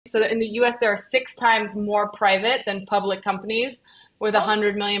So in the US, there are 6 times more private than public companies with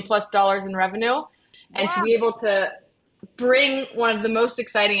 $100 million plus in revenue. And to Wow. be able to bring one of the most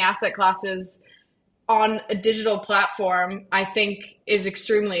exciting asset classes on a digital platform, I think is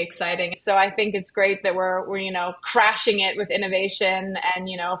extremely exciting. So I think it's great that we're crashing it with innovation and,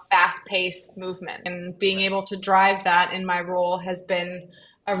 fast-paced movement. And being able to drive that in my role has been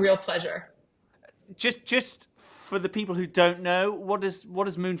a real pleasure. Just for the people who don't know, what does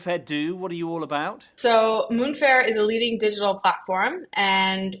Moonfare do? What are you all about? So Moonfare is a leading digital platform,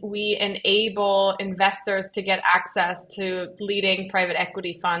 and we enable investors to get access to leading private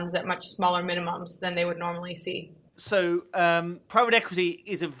equity funds at much smaller minimums than they would normally see. So private equity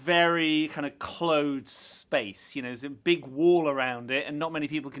is a very kind of closed space. There's a big wall around it, and not many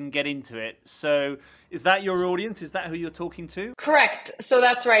people can get into it. So is that your audience? Is that who you're talking to? Correct. So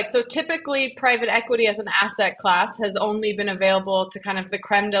that's right. So typically, private equity as an asset class has only been available to kind of the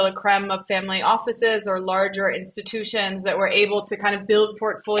creme de la creme of family offices or larger institutions that were able to kind of build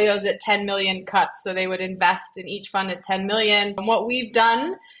portfolios at 10 million cuts. So they would invest in each fund at 10 million. And what we've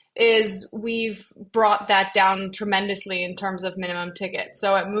done is we've brought that down tremendously in terms of minimum ticket.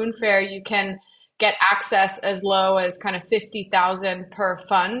 So at Moonfare, you can get access as low as kind of 50,000 per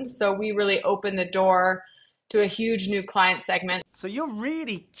fund. So we really open the door to a huge new client segment. So you're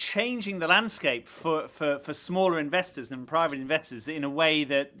really changing the landscape for smaller investors and private investors in a way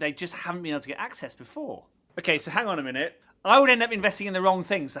that they just haven't been able to get access before. Okay, so hang on a minute. I would end up investing in the wrong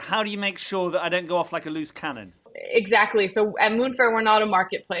thing. So how do you make sure that I don't go off like a loose cannon? Exactly. So at Moonfare, we're not a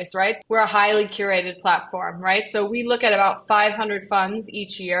marketplace, right? We're a highly curated platform, right? So we look at about 500 funds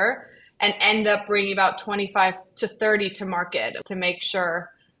each year and end up bringing about 25 to 30 to market to make sure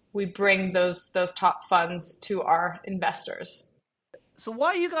we bring those top funds to our investors. So why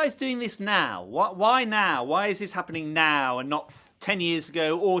are you guys doing this now? Why now? Why is this happening now and not 10 years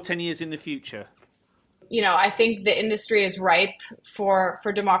ago or 10 years in the future? I think the industry is ripe for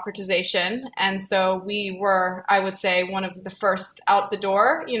democratization. And so we were, I would say, one of the first out the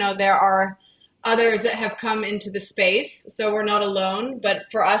door. There are others that have come into the space, so we're not alone.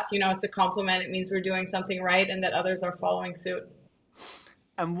 But for us, it's a compliment. It means we're doing something right and that others are following suit.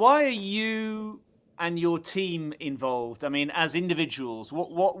 And why are you and your team involved? I mean, as individuals,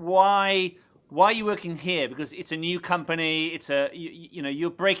 why are you working here? Because it's a new company. You're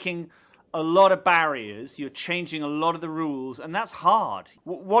breaking a lot of barriers, you're changing a lot of the rules, and that's hard.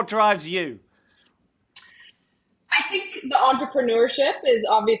 What drives you? I think the entrepreneurship is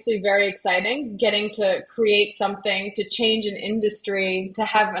obviously very exciting, getting to create something, to change an industry, to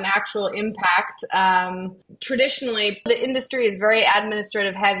have an actual impact. Traditionally, the industry is very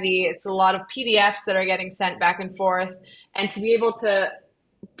administrative heavy. It's a lot of PDFs that are getting sent back and forth. And to be able to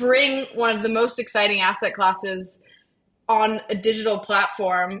bring one of the most exciting asset classes on a digital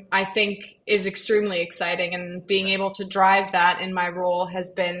platform, I think is extremely exciting. And being able to drive that in my role has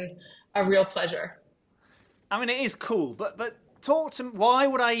been a real pleasure. I mean, it is cool, but talk to me, why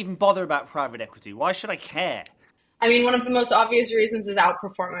would I even bother about private equity? Why should I care? I mean, one of the most obvious reasons is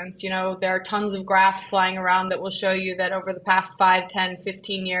outperformance. There are tons of graphs flying around that will show you that over the past 5, 10,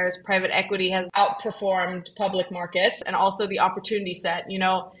 15 years, private equity has outperformed public markets and also the opportunity set.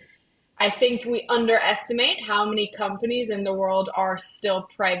 I think we underestimate how many companies in the world are still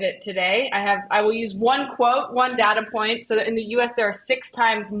private today. I will use one quote, one data point. So that in the US, there are 6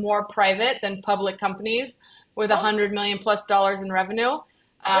 times more private than public companies with $100 million plus in revenue.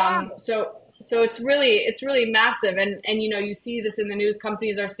 Wow. So it's really massive. And you see this in the news.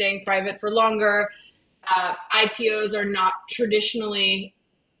 Companies are staying private for longer. IPOs are not traditionally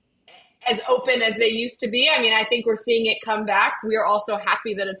as open as they used to be. I mean, I think we're seeing it come back. We are also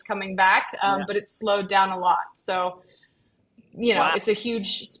happy that it's coming back, but it's slowed down a lot. So, Wow. It's a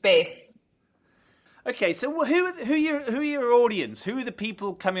huge space. Okay, so who are your audience? Who are the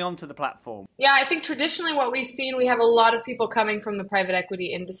people coming onto the platform? Yeah, I think traditionally what we've seen, we have a lot of people coming from the private equity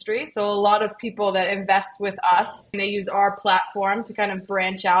industry. So a lot of people that invest with us, they use our platform to kind of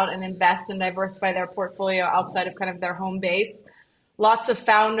branch out and invest and diversify their portfolio outside of kind of their home base. Lots of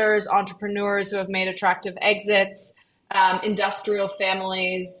founders, entrepreneurs who have made attractive exits, industrial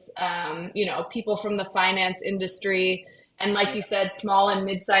families, people from the finance industry, and like you said, small and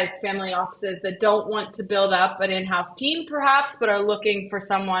mid-sized family offices that don't want to build up an in-house team perhaps, but are looking for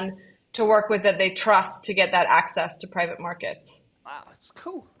someone to work with that they trust to get that access to private markets. Wow, that's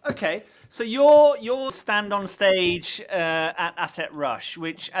cool. Okay, so your stand on stage at AssetRush,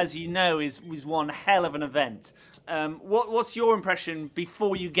 which, as you know, was one hell of an event. What's your impression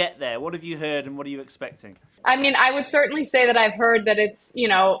before you get there? What have you heard, and what are you expecting? I mean, I would certainly say that I've heard that it's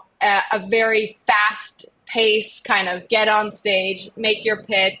a very fast pace, kind of get on stage, make your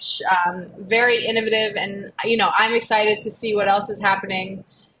pitch, very innovative. And, I'm excited to see what else is happening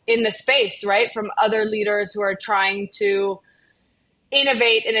in the space, right? From other leaders who are trying to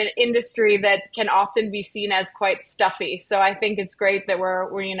innovate in an industry that can often be seen as quite stuffy. So I think it's great that we're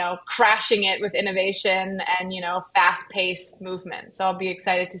crashing it with innovation and fast-paced movement. So I'll be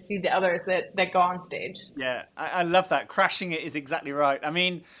excited to see the others that go on stage. Yeah, I love that. Crashing it is exactly right. I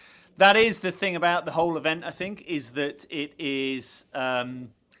mean, that is the thing about the whole event, I think, is that it is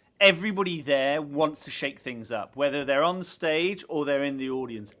everybody there wants to shake things up, whether they're on stage or they're in the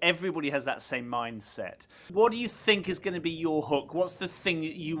audience. Everybody has that same mindset. What do you think is going to be your hook? What's the thing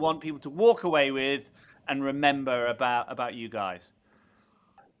that you want people to walk away with and remember about you guys?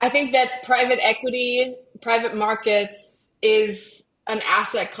 I think that private equity, private markets is an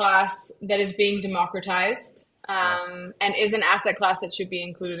asset class that is being democratized, and is an asset class that should be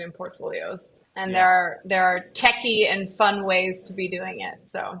included in portfolios. And Yeah. there are techie and fun ways to be doing it.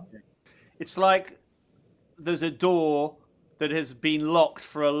 So It's like there's a door that has been locked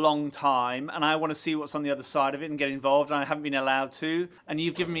for a long time, and I want to see what's on the other side of it and get involved, and I haven't been allowed to. And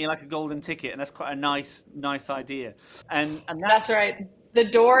you've given me like a golden ticket, and that's quite a nice idea. And that's right. The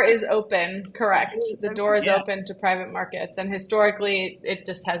door is open, correct. The door is yeah. open to private markets, and historically, it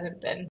just hasn't been.